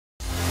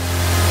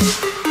Hey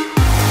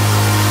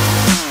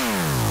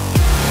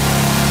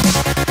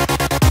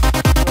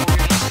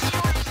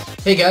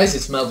guys,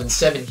 it's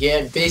Melvin7 here,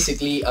 and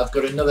basically I've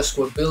got another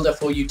squad builder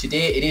for you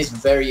today. It is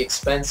very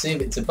expensive.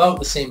 It's about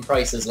the same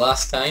price as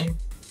last time,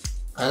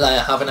 and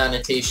I have an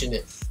annotation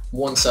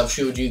once I've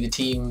showed you the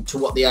team to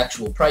what the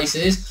actual price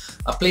is.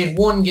 I've played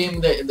one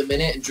game at the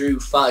minute and drew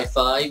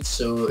 5-5,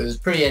 so it was a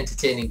pretty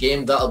entertaining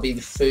game. That'll be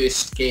the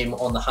first game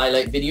on the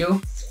highlight video.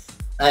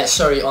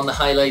 On the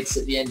highlights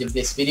at the end of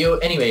this video.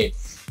 Anyway,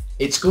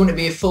 it's going to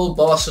be a full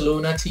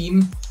Barcelona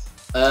team.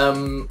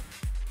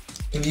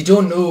 If you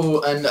don't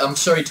know, and I'm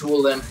sorry to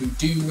all them who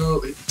do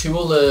know, to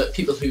all the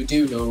people who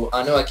do know,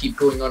 I know I keep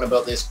going on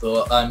about this,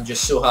 but I'm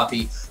just so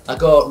happy. I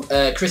got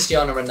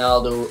Cristiano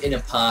Ronaldo in a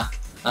pack,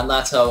 and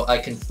that's how I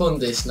can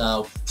fund this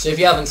now. So if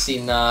you haven't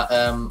seen that,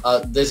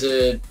 there's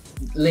a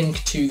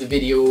link to the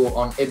video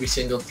on every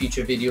single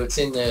future video. It's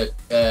in the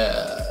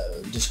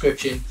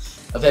description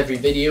of every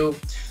video.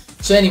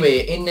 So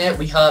anyway, in there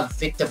we have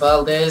Victor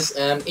Valdez,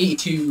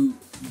 82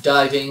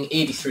 diving,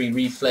 83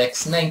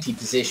 reflex, 90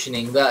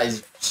 positioning. That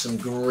is some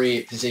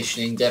great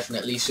positioning,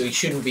 definitely. So he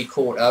shouldn't be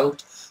caught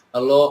out a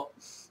lot,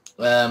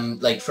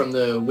 like from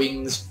the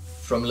wings,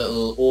 from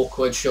little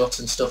awkward shots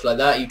and stuff like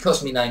that. He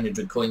cost me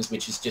 900 coins,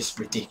 which is just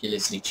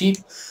ridiculously cheap.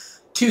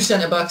 Two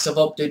centre backs I've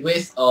opted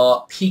with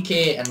are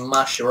Piqué and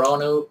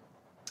Mascherano.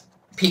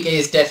 Piqué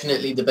is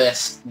definitely the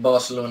best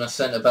Barcelona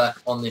centre back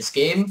on this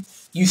game.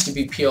 Used to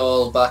be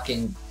Puyol back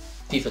in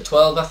FIFA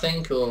 12, I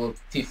think, or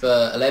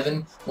FIFA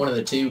 11, one of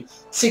the two.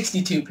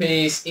 62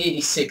 pace,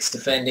 86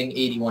 defending,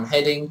 81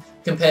 heading,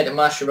 compared to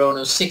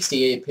Mascherano's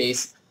 68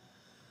 pace,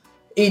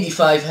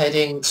 85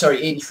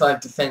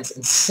 defense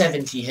and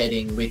 70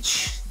 heading,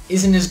 which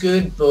isn't as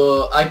good,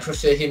 but I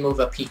prefer him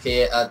over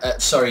Piqué,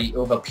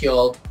 over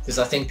Puyol, because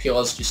I think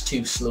Puyol's just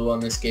too slow on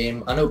this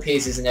game. I know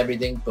pace isn't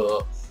everything,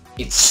 but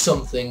it's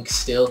something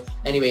still.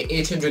 Anyway,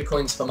 800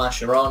 coins for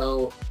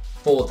Mascherano,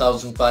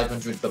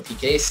 4,500 for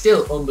Piqué,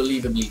 still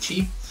unbelievably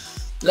cheap.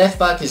 Left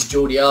back is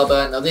Jordi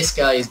Alba. Now this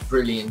guy is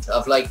brilliant.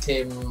 I've liked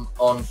him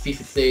on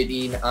FIFA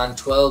 13 and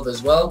 12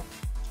 as well.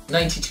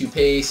 92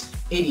 pace,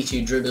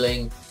 82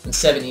 dribbling and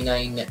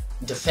 79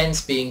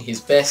 defense being his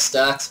best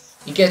stat.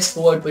 He gets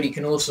forward, but he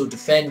can also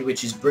defend,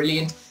 which is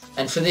brilliant.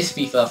 And for this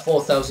FIFA,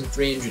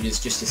 4,300 is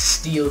just a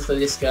steal for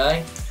this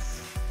guy.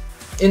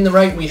 In the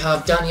right we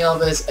have Dani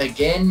Alves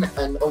again,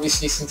 and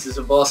obviously since it's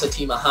a Barca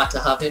team I had to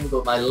have him,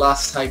 but my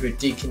last hybrid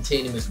did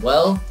contain him as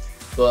well.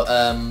 But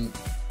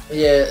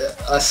yeah,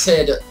 I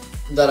said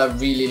that I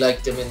really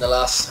liked him in the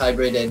last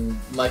hybrid and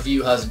my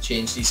view hasn't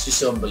changed. He's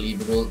just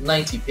unbelievable.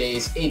 90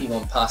 pace,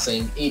 81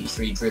 passing,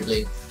 83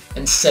 dribbling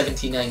and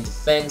 79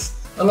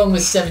 defense, along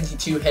with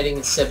 72 heading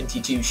and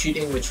 72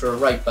 shooting, which for a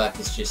right back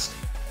is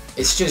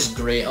it's just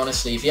great.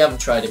 Honestly, if you haven't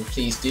tried him,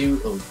 please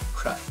do. Oh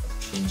crap,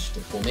 I've changed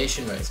the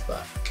formation. Right, it's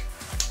back.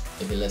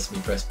 If it lets me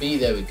press B,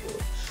 there we go.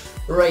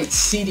 Right,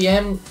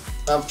 CDM,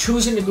 I've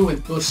chosen to go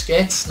with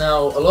Busquets. Now,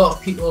 a lot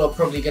of people are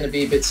probably going to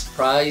be a bit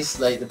surprised,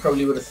 like they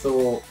probably would have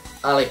thought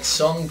Alex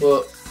Song,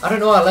 but I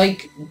don't know, I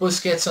like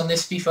Busquets on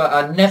this FIFA.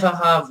 I never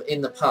have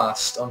in the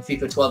past on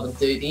FIFA 12 and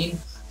 13,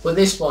 but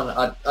this one,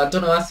 I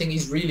don't know, I think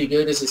he's really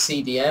good as a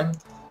CDM.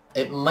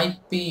 It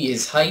might be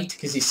his height,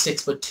 because he's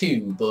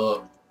 6'2",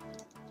 but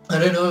I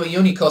don't know, he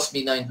only cost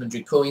me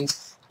 900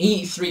 coins.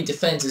 83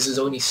 defense is his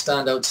only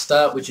standout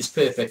stat, which is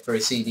perfect for a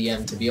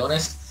CDM, to be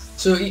honest.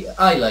 So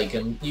I like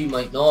him. You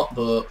might not,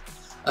 but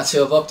that's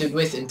who I've opted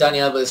with. And Dani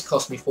Alves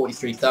cost me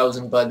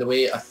 43,000, by the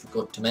way. I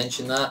forgot to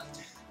mention that.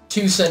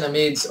 Two centre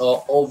mids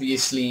are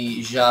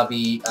obviously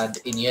Xavi and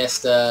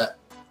Iniesta.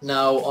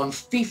 Now on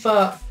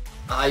FIFA,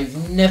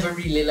 I've never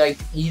really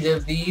liked either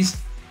of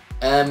these.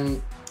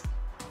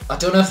 I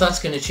don't know if that's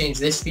going to change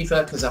this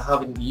FIFA because I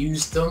haven't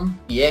used them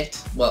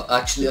yet. Well,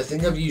 actually, I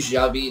think I've used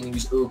Xavi and he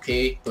was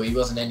okay, but he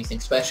wasn't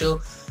anything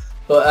special.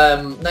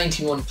 But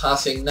 91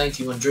 passing,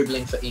 91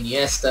 dribbling for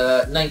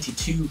Iniesta,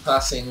 92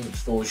 passing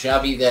for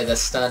Xavi. They're the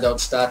standout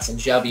stats, and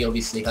Xavi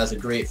obviously has a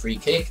great free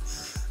kick.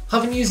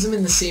 Haven't used them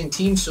in the same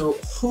team, so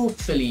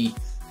hopefully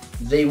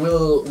they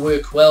will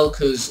work well,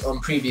 because on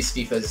previous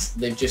FIFAs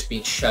they've just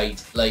been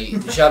shite. Like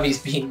Xavi's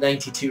been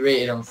 92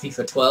 rated on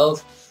FIFA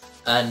 12.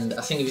 And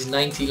I think he was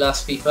 90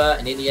 last FIFA,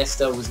 and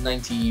Iniesta was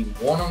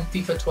 91 on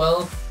FIFA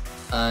 12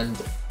 and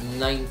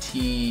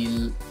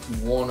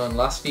 91 on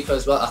last FIFA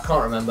as well. I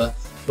can't remember,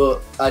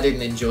 but I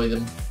didn't enjoy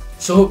them.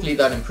 So hopefully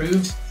that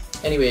improves.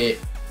 Anyway,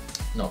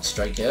 not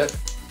striker.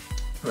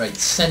 Right,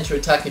 centre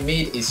attacking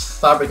mid is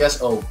Fabregas.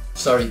 Oh,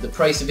 sorry, the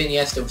price of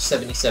Iniesta was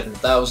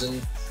 77,000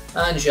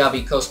 and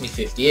Xavi cost me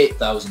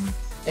 58,000.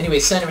 Anyway,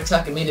 centre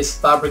attacking mid is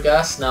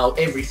Fabregas. Now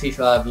every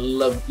FIFA I've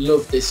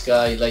loved this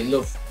guy, like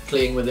love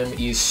playing with him.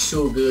 He is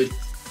so good,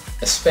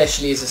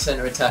 especially as a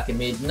centre attacking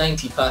mid.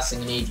 90 passing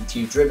and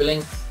 82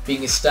 dribbling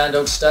being his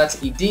standout stats.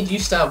 He did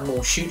used to have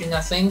more shooting,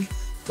 I think,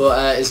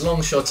 but his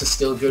long shots are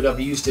still good.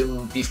 I've used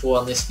him before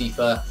on this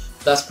FIFA.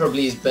 That's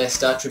probably his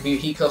best attribute.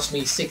 He cost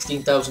me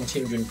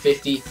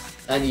 16,250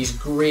 and he's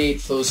great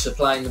for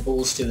supplying the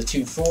balls to the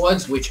two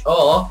forwards, which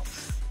are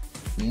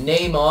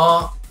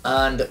Neymar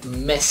And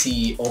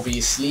Messi,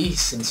 obviously,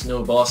 since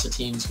no Barca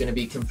team's going to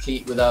be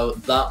complete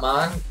without that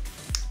man.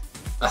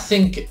 I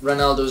think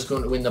Ronaldo's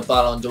going to win the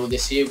Ballon d'Or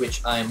this year,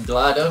 which I am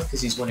glad of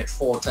because he's won it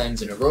 4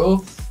 times in a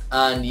row.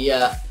 And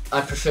yeah,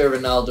 I prefer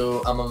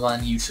Ronaldo. I'm a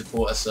Man U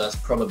supporter, so that's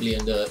probably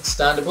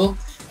understandable.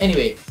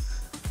 Anyway,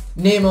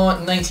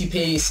 Neymar, 90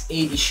 pace,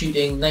 80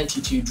 shooting,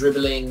 92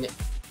 dribbling.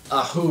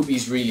 I hope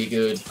he's really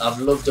good. I've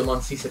loved him on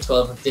FIFA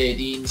 12 and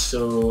 13,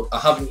 so I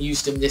haven't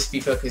used him this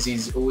FIFA because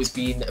he's always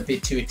been a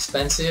bit too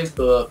expensive,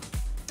 but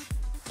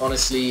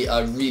honestly,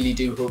 I really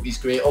do hope he's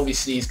great.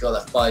 Obviously, he's got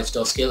that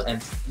 5-star skill,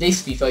 and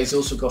this FIFA he's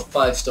also got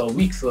 5-star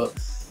weak foot,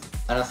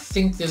 and I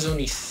think there's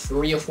only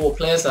 3 or 4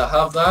 players that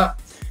have that,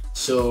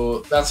 so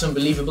that's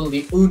unbelievable.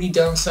 The only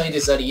downside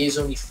is that he is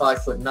only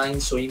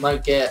 5'9", so he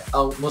might get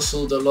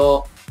out-muscled a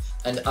lot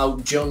and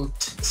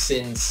out-jumped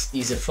since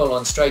he's a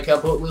full-on striker,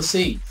 but we'll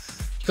see.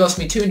 He cost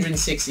me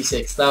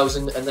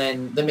 266,000, and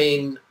then the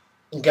main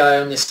guy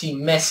on this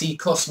team, Messi,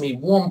 cost me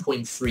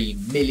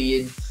 1.3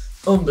 million.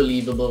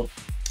 Unbelievable.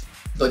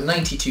 But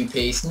 92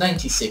 pace,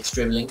 96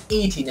 dribbling,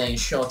 89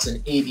 shots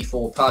and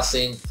 84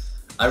 passing.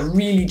 I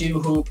really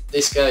do hope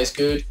this guy is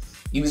good.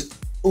 He was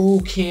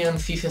okay on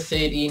FIFA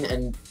 13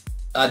 and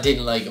I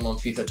didn't like him on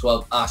FIFA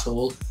 12 at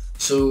all.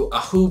 So I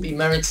hope he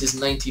merits his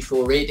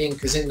 94 rating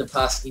because in the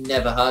past he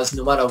never has.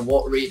 No matter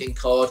what rating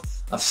card,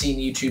 I've seen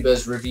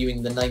YouTubers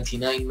reviewing the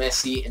 99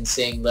 Messi and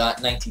saying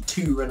that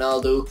 92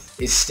 Ronaldo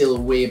is still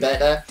way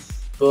better.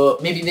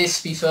 But maybe this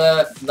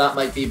FIFA, that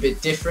might be a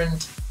bit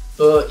different.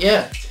 But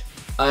yeah,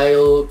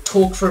 I'll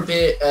talk for a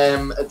bit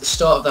at the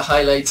start of the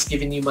highlights,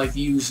 giving you my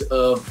views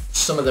of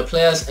some of the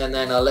players, and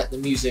then I'll let the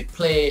music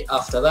play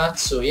after that.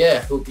 So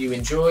yeah, hope you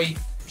enjoy.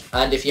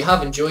 And if you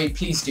have enjoyed,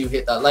 please do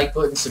hit that like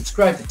button,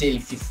 subscribe for daily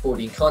FIFA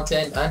 14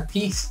 content, and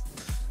peace.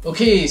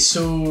 Okay,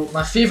 so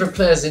my favourite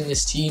players in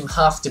this team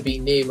have to be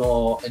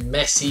Neymar and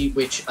Messi,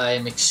 which I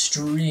am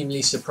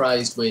extremely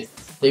surprised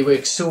with. They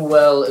work so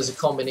well as a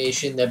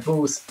combination. They're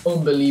both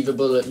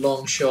unbelievable at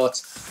long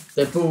shots.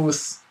 They're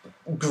both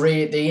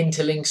great. They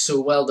interlink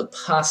so well. The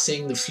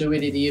passing, the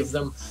fluidity of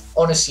them.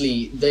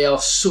 Honestly, they are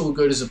so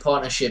good as a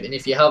partnership, and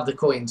if you have the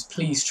coins,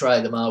 please try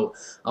them out.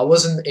 I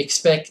wasn't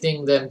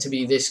expecting them to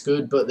be this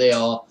good, but they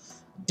are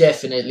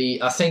definitely.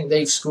 I think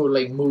they've scored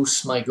like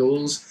most of my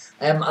goals.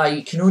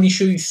 I can only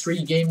show you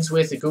 3 games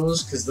worth of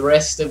goals because the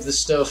rest of the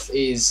stuff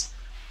is,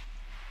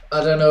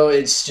 I don't know,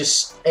 it's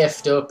just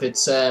effed up,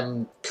 it's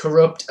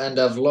corrupt, and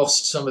I've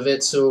lost some of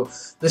it, so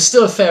there's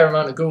still a fair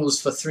amount of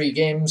goals for 3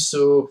 games,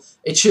 so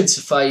it should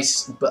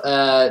suffice, but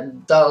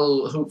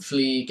that'll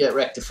hopefully get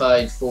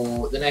rectified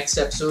for the next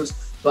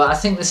episodes. But I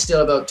think there's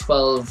still about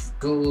 12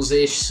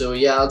 goals-ish, so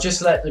yeah, I'll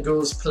just let the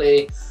goals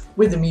play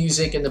with the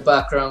music in the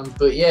background.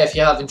 But yeah, if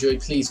you have enjoyed,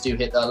 please do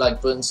hit that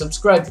like button,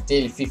 subscribe for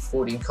daily FIFA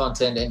 14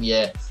 content, and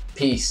yeah,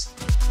 peace.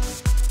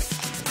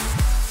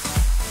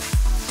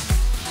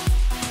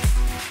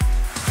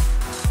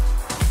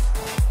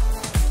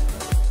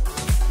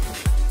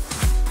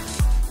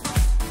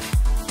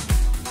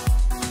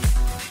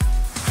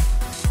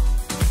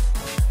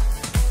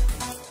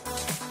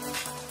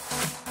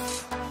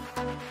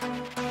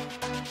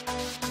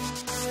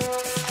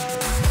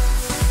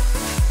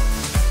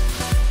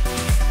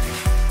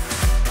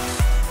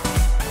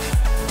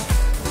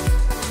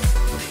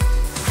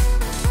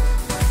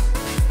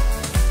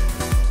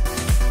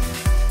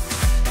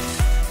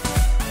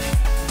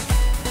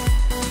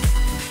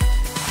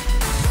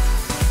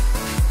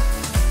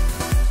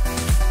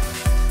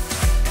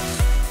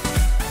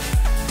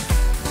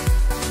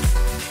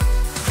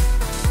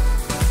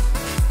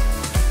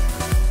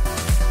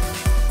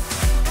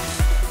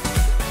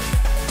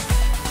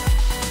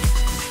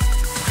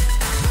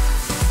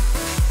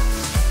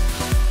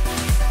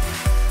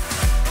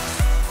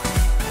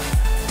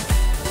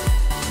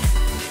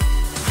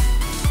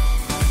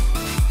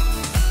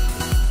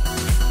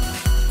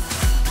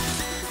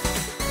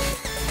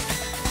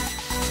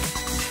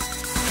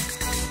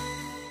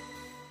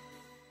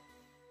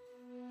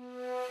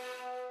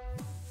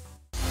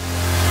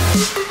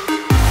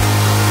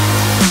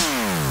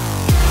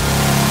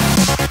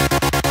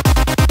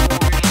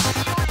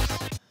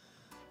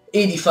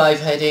 85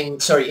 heading,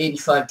 sorry,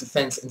 85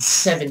 defense and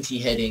 70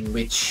 heading,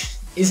 which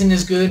isn't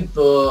as good,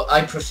 but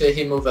I prefer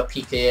him over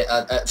PK,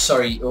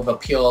 over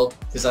Puyol,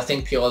 because I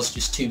think Puyol's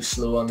just too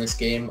slow on this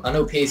game. I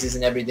know pace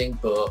isn't everything,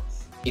 but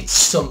it's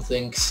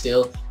something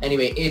still.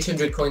 Anyway,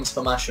 800 coins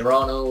for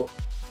Mascherano,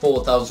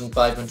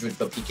 4,500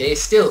 for PK,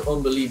 still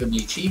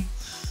unbelievably cheap.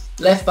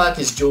 Left back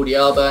is Jordi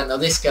Alba. Now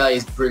this guy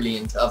is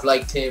brilliant. I've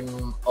liked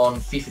him on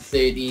FIFA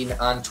 13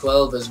 and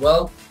 12 as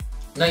well.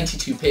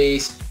 92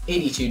 pace,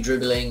 82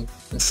 dribbling,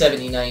 and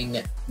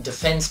 79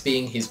 defense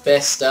being his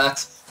best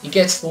stat. He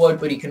gets forward,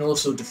 but he can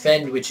also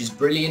defend, which is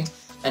brilliant.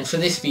 And for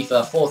this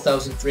FIFA,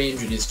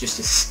 4,300 is just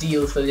a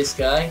steal for this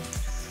guy.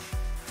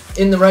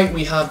 In the right,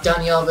 we have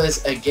Dani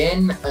Alves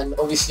again, and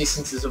obviously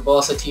since it's a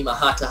Barca team, I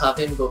had to have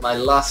him, but my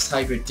last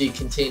hybrid did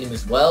contain him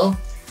as well.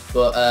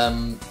 But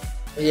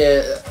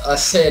yeah, I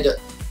said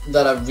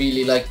that I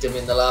really liked him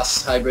in the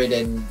last hybrid,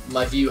 and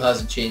my view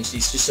hasn't changed.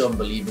 He's just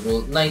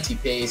unbelievable. 90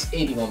 pace,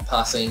 81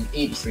 passing,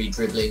 83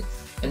 dribbling,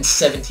 and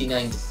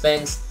 79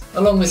 defense,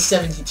 along with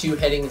 72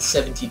 heading and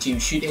 72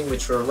 shooting,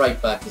 which for a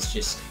right back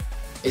is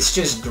it's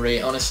just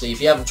great. Honestly,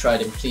 if you haven't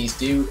tried him, please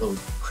do. Oh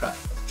crap,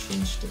 I've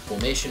changed the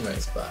formation. Right,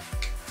 it's back.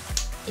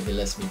 If it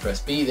lets me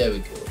press B, there we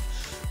go.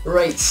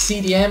 Right,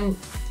 CDM,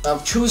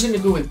 I've chosen to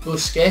go with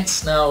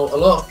Busquets. Now, a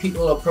lot of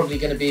people are probably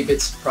going to be a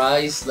bit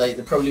surprised, like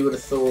they probably would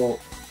have thought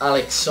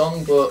Alex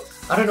Song, but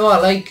I don't know, I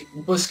like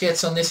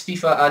Busquets on this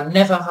FIFA. I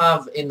never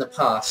have in the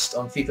past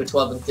on FIFA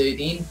 12 and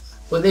 13,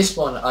 but this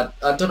one, I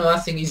don't know, I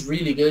think he's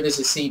really good as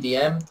a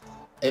CDM.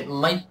 It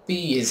might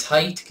be his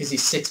height, because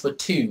he's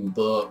 6'2",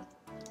 but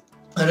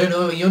I don't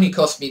know, he only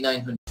cost me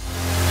 900.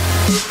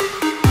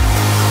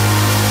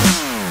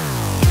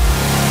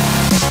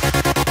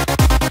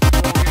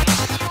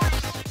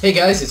 Hey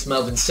guys, it's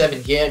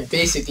Melvin7 here, and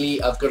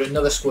basically I've got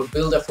another squad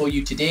builder for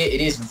you today. It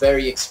is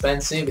very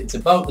expensive, it's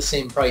about the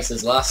same price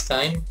as last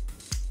time,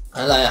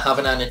 and I have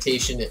an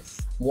annotation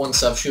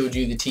once I've showed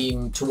you the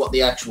team to what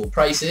the actual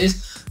price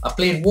is. I've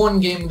played one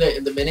game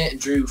at the minute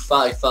and drew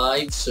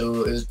 5-5,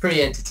 so it was a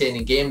pretty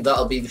entertaining game.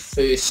 That'll be the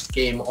first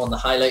game on the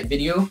highlight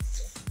video.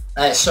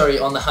 Sorry,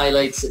 on the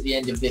highlights at the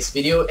end of this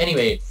video.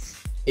 Anyway,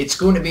 it's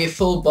going to be a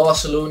full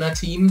Barcelona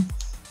team.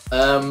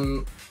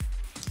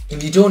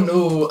 If you don't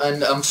know,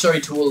 and I'm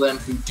sorry to all them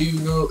who do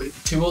know,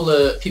 to all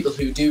the people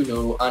who do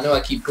know, I know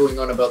I keep going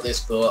on about this,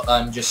 but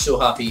I'm just so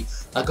happy.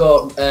 I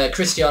got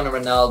Cristiano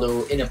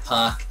Ronaldo in a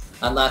pack,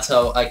 and that's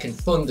how I can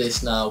fund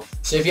this now.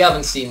 So if you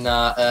haven't seen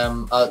that,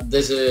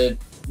 there's a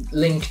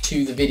link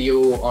to the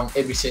video on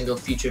every single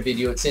future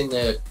video. It's in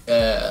the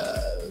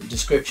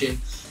description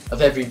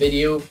of every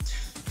video.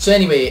 So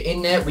anyway,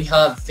 in there we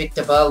have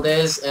Victor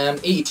Valdez,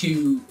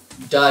 82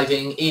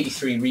 diving,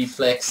 83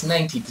 reflex,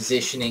 90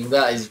 positioning.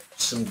 That is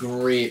some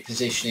great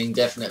positioning,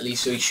 definitely,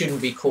 so he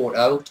shouldn't be caught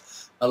out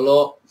a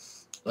lot,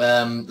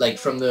 like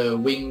from the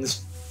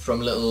wings, from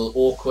little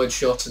awkward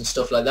shots and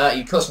stuff like that.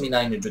 He cost me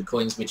 900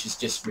 coins, which is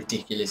just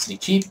ridiculously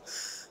cheap.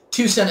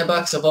 Two centre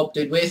backs I've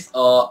opted with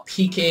are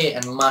Piqué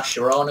and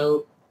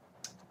Mascherano.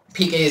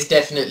 Piqué is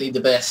definitely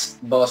the best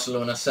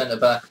Barcelona centre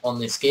back on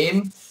this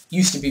game.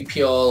 Used to be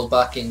Puyol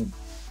back in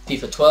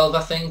FIFA 12,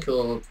 I think,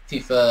 or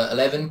FIFA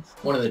 11,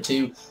 one of the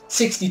two.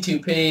 62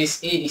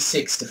 pace,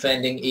 86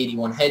 defending,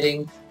 81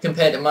 heading,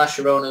 compared to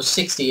Mascherano's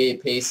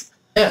 68 pace.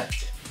 Yeah,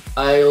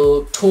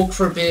 I'll talk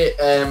for a bit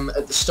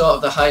at the start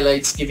of the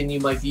highlights, giving you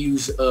my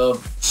views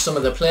of some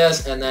of the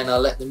players, and then I'll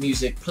let the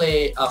music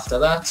play after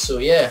that. So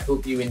yeah,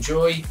 hope you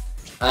enjoy.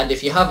 And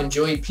if you have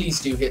enjoyed,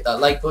 please do hit that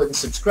like button,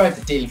 subscribe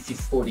for daily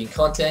FIFA 14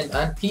 content,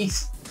 and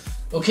peace.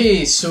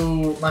 Okay,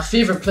 so my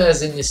favourite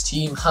players in this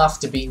team have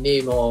to be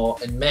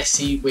Neymar and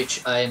Messi,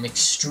 which I am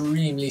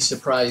extremely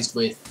surprised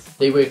with.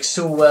 They work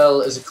so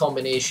well as a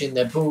combination.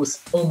 They're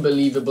both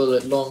unbelievable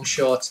at long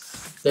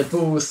shots. They're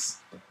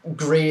both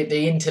great.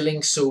 They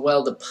interlink so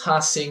well. The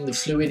passing, the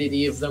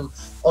fluidity of them.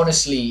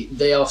 Honestly,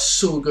 they are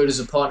so good as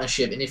a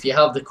partnership. And if you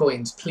have the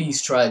coins,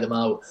 please try them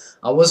out.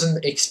 I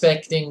wasn't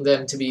expecting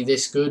them to be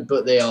this good,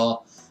 but they are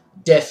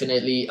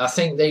definitely. I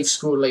think they've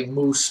scored like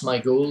most of my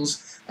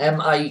goals.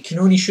 I can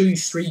only show you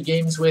 3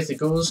 games worth of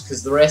goals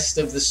because the rest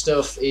of the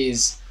stuff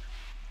is,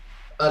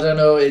 I don't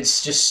know,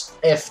 it's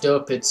just effed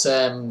up, it's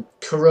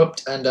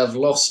corrupt, and I've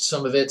lost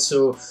some of it,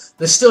 so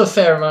there's still a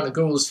fair amount of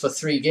goals for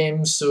 3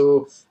 games,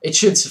 so it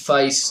should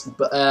suffice,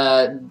 but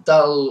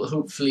that'll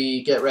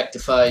hopefully get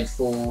rectified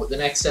for the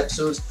next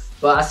episodes.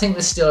 But I think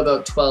there's still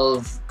about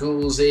 12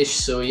 goals-ish,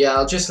 so yeah,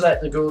 I'll just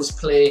let the goals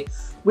play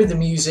with the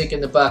music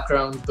in the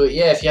background. But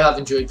yeah, if you have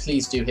enjoyed,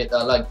 please do hit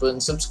that like button,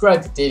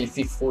 subscribe for daily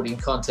FIFA 14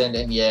 content,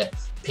 and yeah,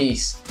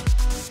 peace.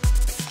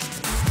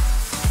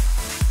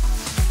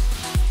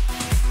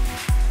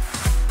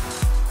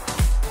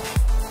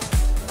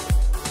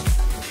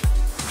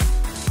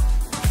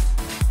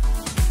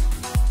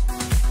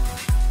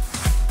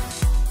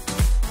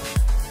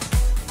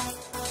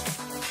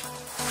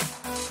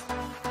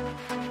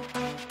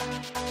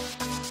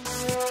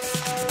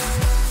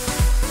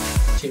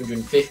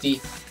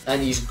 $250,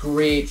 and he's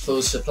great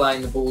for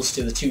supplying the balls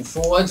to the 2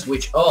 forwards,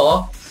 which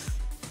are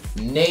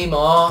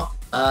Neymar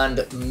and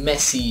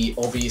Messi,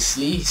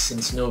 obviously,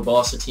 since no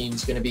Barca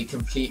team's going to be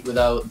complete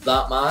without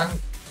that man.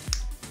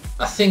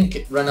 I think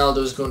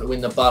Ronaldo's going to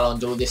win the Ballon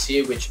d'Or this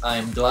year, which I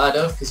am glad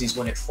of, because he's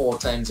won it 4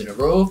 times in a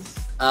row.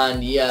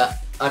 And yeah,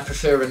 I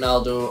prefer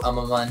Ronaldo. I'm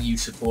a Man U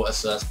supporter,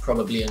 so that's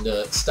probably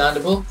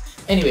understandable.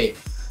 Anyway,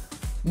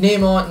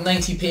 Neymar,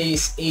 90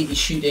 pace, 80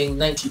 shooting,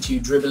 92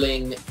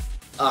 dribbling.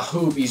 I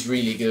hope he's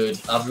really good.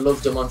 I've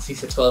loved him on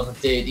FIFA 12 and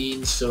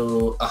 13,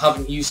 so I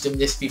haven't used him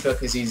this FIFA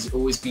because he's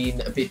always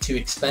been a bit too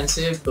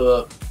expensive,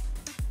 but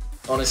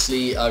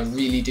honestly, I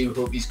really do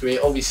hope he's great.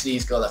 Obviously,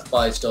 he's got that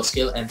 5-star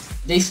skill, and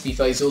this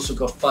FIFA he's also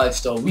got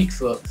 5-star weak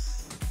foot,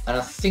 and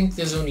I think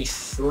there's only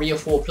 3 or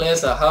 4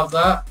 players that have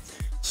that,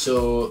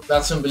 so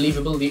that's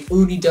unbelievable. The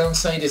only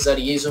downside is that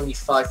he is only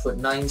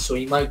 5'9", so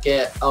he might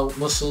get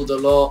out-muscled a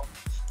lot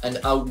and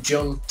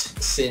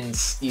out-jumped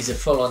since he's a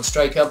full-on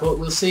striker, but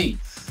we'll see.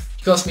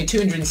 He cost me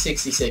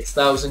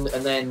 266,000,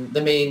 and then the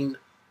main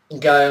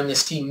guy on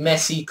this team,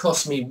 Messi,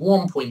 cost me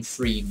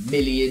 1.3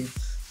 million.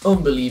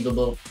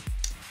 Unbelievable.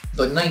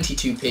 But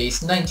 92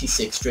 pace,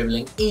 96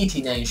 dribbling,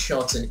 89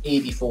 shots and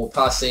 84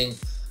 passing.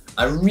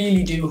 I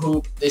really do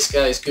hope this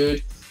guy is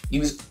good. He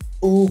was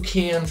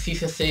okay on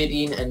FIFA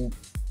 13 and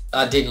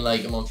I didn't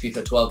like him on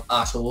FIFA 12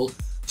 at all.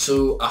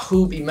 So I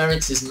hope he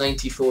merits his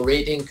 94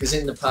 rating, because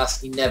in the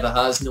past he never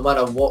has. No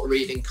matter what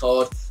rating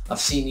card, I've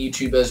seen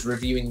YouTubers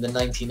reviewing the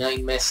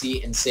 99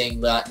 Messi and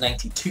saying that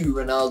 92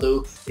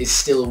 Ronaldo is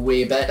still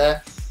way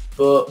better.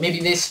 But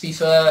maybe this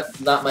FIFA,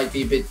 that might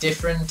be a bit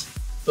different.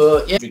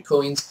 But yeah, 100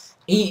 coins.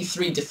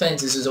 83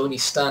 defense is his only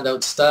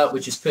standout stat,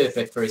 which is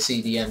perfect for a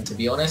CDM, to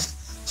be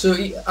honest. So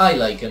I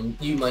like him.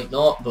 You might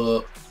not,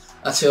 but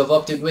that's who I've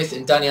opted with.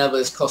 And Dani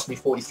Alves cost me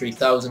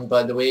 43,000,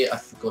 by the way. I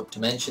forgot to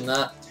mention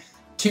that.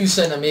 Two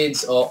centre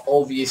mids are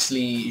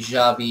obviously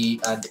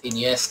Xavi and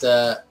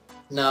Iniesta.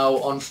 Now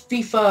on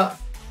FIFA,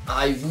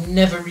 I've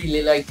never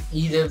really liked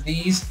either of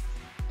these.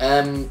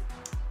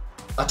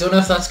 I don't know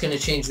if that's going to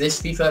change this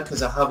FIFA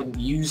because I haven't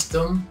used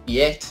them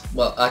yet.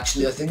 Well,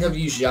 actually, I think I've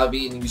used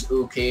Xavi and he was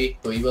okay,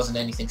 but he wasn't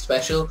anything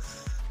special.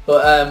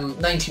 But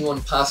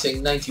 91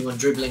 passing, 91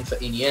 dribbling for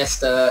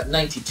Iniesta,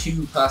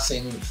 92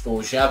 passing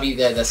for Xavi.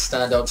 They're the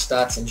standout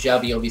stats, and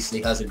Xavi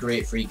obviously has a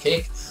great free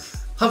kick.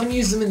 Haven't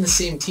used them in the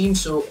same team,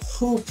 so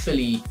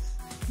hopefully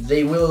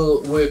they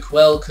will work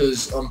well,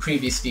 because on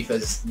previous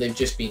FIFAs they've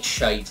just been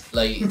shite.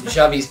 Like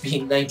Xavi's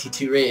been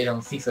 92 rated on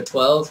FIFA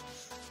 12,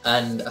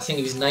 and I think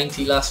he was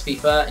 90 last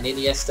FIFA, and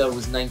Iniesta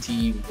was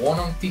 91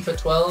 on FIFA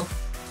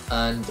 12,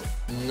 and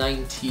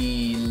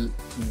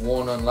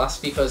 91 on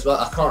last FIFA as well.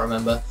 I can't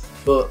remember,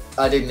 but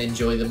I didn't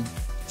enjoy them.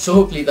 So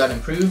hopefully that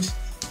improves.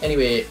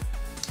 Anyway,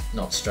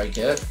 not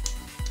striker.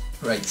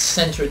 Right,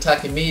 centre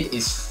attacking mid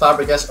is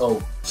Fabregas.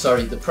 Oh,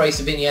 sorry, the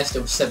price of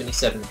Iniesta was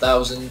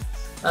 77,000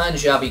 and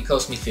Xavi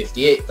cost me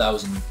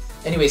 58,000.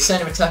 Anyway,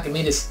 centre attacking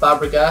mid is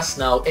Fabregas.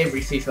 Now, every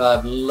FIFA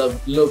I've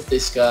loved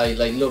this guy,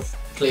 like love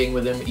playing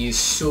with him. He is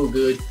so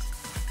good,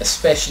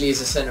 especially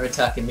as a centre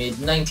attacking mid.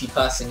 90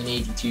 passing and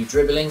 82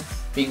 dribbling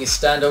being his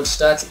standout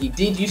stats. He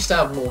did used to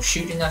have more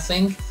shooting, I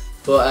think,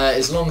 but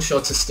his long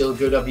shots are still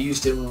good. I've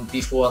used him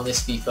before on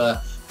this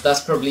FIFA. That's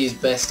probably his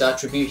best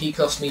attribute. He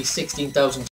cost me 16,000